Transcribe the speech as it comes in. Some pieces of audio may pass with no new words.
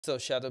So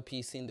Shadow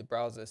PC in the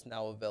browser is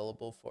now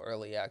available for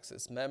early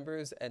access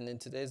members, and in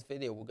today's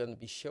video we're going to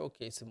be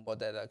showcasing what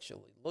that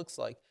actually looks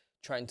like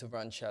trying to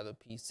run Shadow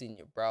PC in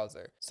your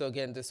browser. So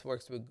again, this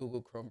works with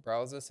Google Chrome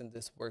browsers and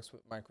this works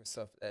with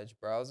Microsoft Edge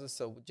browsers.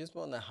 So we just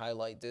want to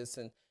highlight this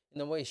and in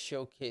a way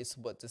showcase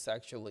what this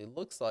actually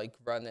looks like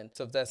running.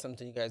 So if that's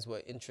something you guys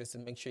were interested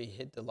in, make sure you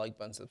hit the like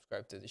button,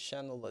 subscribe to the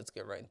channel. Let's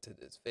get right into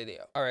this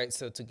video. All right,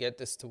 so to get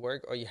this to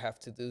work, all you have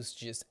to do is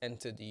just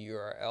enter the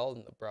URL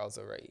in the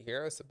browser right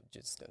here. So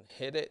we're just gonna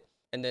hit it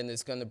and then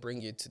it's gonna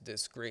bring you to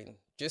this screen.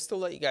 Just to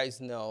let you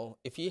guys know,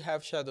 if you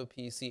have Shadow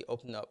PC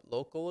open up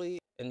locally,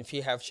 and if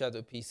you have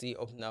Shadow PC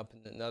open up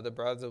in another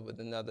browser with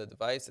another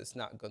device, it's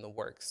not gonna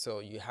work. So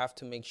you have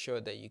to make sure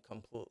that you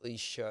completely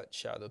shut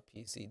Shadow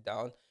PC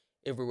down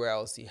everywhere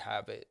else you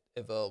have it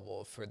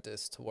available for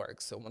this to work.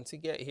 So once you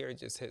get here,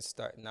 just hit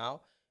start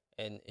now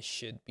and it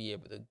should be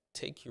able to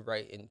take you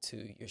right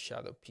into your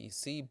Shadow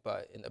PC,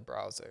 but in the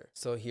browser.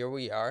 So here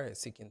we are.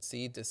 As you can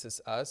see, this is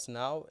us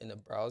now in the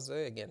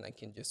browser. Again, I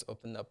can just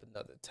open up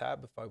another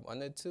tab if I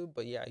wanted to,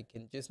 but yeah, I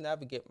can just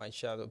navigate my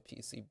Shadow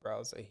PC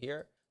browser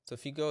here. So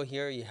if you go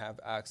here, you have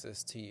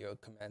access to your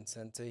command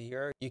center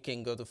here. You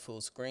can go to full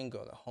screen,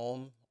 go to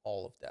home,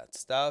 all of that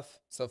stuff.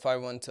 So if I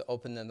want to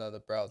open another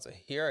browser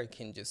here, I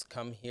can just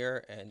come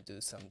here and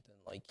do something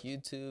like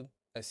YouTube.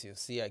 As you'll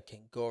see, I can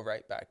go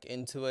right back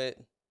into it.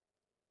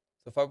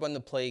 So if I want to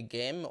play a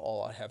game,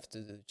 all I have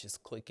to do is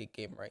just click a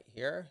game right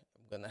here.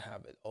 I'm going to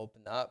have it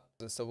open up.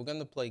 So we're going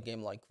to play a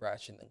game like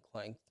Ratchet and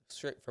Clank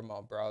straight from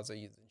our browser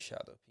using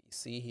Shadow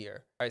PC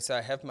here. All right, so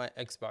I have my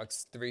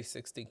Xbox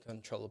 360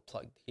 controller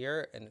plugged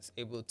here and it's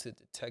able to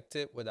detect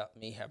it without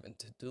me having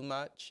to do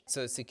much.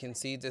 So as you can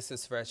see, this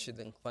is Ratchet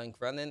and Clank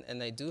running,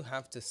 and I do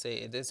have to say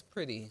it is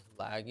pretty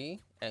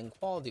laggy, and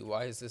quality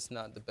wise it's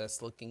not the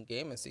best looking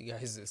game as you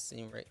guys have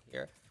seen right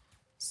here.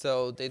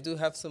 So they do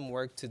have some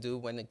work to do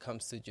when it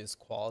comes to just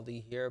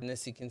quality here. And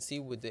as you can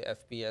see with the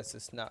FPS,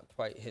 it's not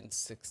quite hitting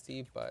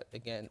 60, but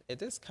again,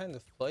 it is kind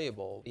of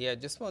playable. Yeah,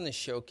 just want to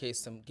showcase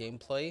some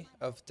gameplay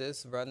of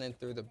this running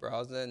through the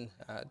browser and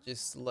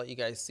just let you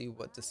guys see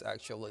what this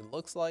actually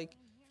looks like.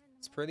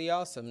 It's pretty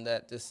awesome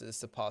that this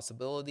is a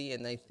possibility,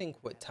 and I think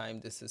with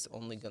time this is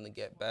only going to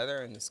get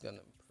better and it's going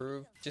to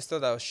improve. Just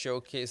thought I'll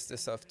showcase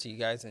this off to you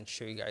guys and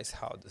show you guys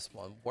how this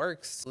one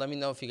works. Let me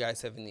know if you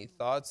guys have any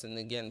thoughts, and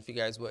again, if you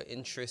guys were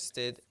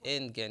interested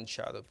in getting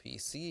Shadow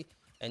PC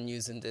and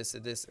using this,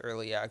 it is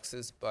early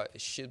access, but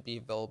it should be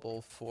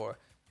available for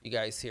you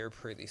guys here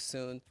pretty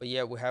soon. But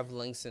yeah, we have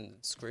links in the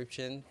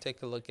description.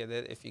 Take a look at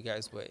it if you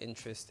guys were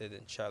interested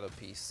in Shadow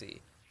PC.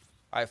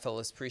 All right,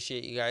 fellas,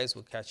 appreciate you guys.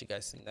 We'll catch you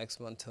guys in the next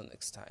one. Till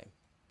next time.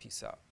 Peace out.